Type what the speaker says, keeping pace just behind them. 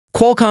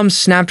Qualcomm's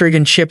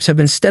Snapdragon chips have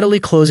been steadily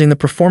closing the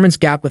performance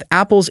gap with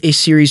Apple's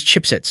A-series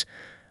chipsets.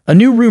 A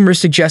new rumor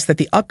suggests that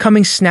the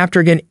upcoming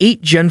Snapdragon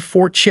 8 Gen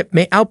 4 chip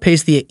may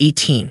outpace the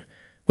A18,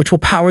 which will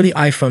power the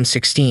iPhone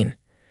 16.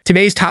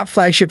 Today's top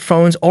flagship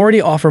phones already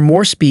offer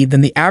more speed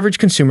than the average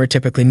consumer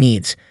typically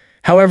needs.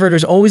 However,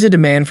 there's always a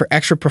demand for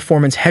extra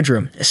performance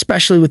headroom,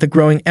 especially with the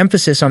growing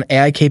emphasis on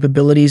AI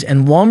capabilities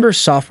and longer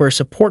software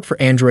support for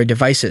Android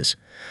devices.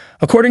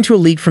 According to a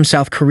leak from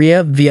South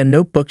Korea via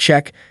Notebook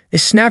Check, the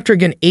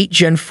Snapdragon 8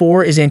 Gen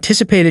 4 is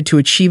anticipated to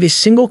achieve a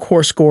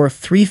single-core score of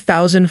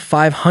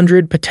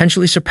 3,500,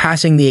 potentially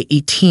surpassing the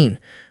A18,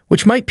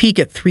 which might peak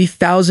at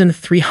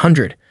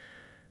 3,300.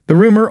 The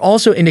rumor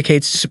also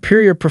indicates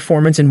superior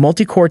performance in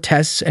multi-core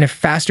tests and a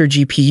faster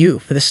GPU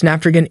for the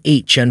Snapdragon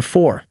 8 Gen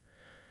 4.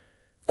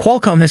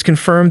 Qualcomm has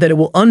confirmed that it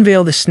will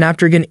unveil the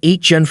Snapdragon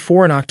 8 Gen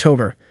 4 in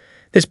October.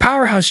 This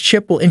powerhouse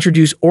chip will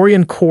introduce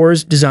Oryon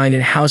cores designed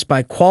in-house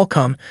by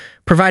Qualcomm,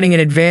 providing an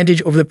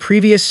advantage over the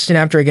previous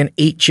Snapdragon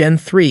 8 Gen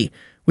 3,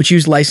 which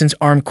used licensed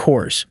ARM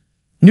cores.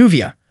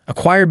 Nuvia,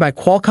 acquired by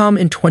Qualcomm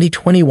in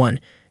 2021,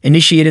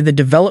 initiated the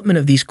development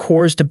of these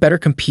cores to better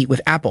compete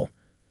with Apple.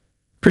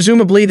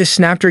 Presumably, the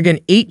Snapdragon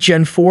 8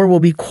 Gen 4 will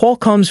be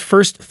Qualcomm's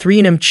first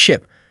 3nm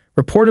chip,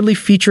 reportedly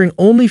featuring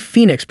only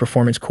Phoenix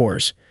performance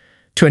cores.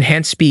 To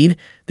enhance speed,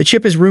 the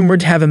chip is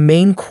rumored to have a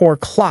main core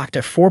clocked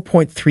at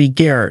 4.3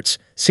 GHz,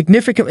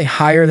 significantly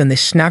higher than the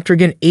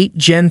Snapdragon 8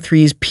 Gen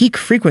 3's peak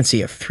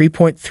frequency of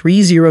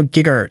 3.30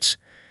 GHz.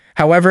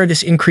 However,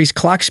 this increased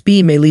clock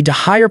speed may lead to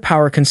higher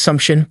power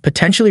consumption,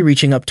 potentially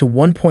reaching up to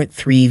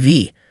 1.3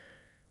 V.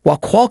 While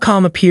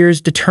Qualcomm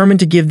appears determined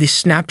to give the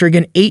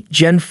Snapdragon 8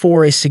 Gen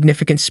 4 a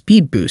significant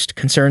speed boost,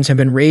 concerns have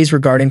been raised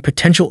regarding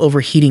potential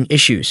overheating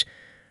issues.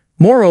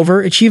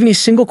 Moreover, achieving a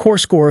single-core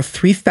score of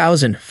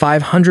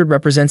 3,500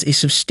 represents a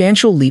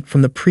substantial leap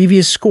from the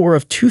previous score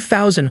of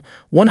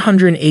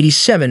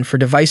 2,187 for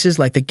devices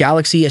like the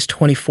Galaxy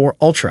S24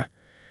 Ultra.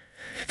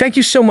 Thank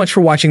you so much for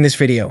watching this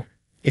video.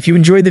 If you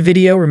enjoyed the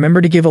video,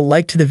 remember to give a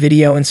like to the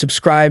video and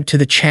subscribe to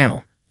the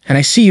channel. And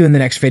I see you in the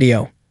next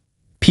video.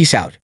 Peace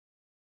out.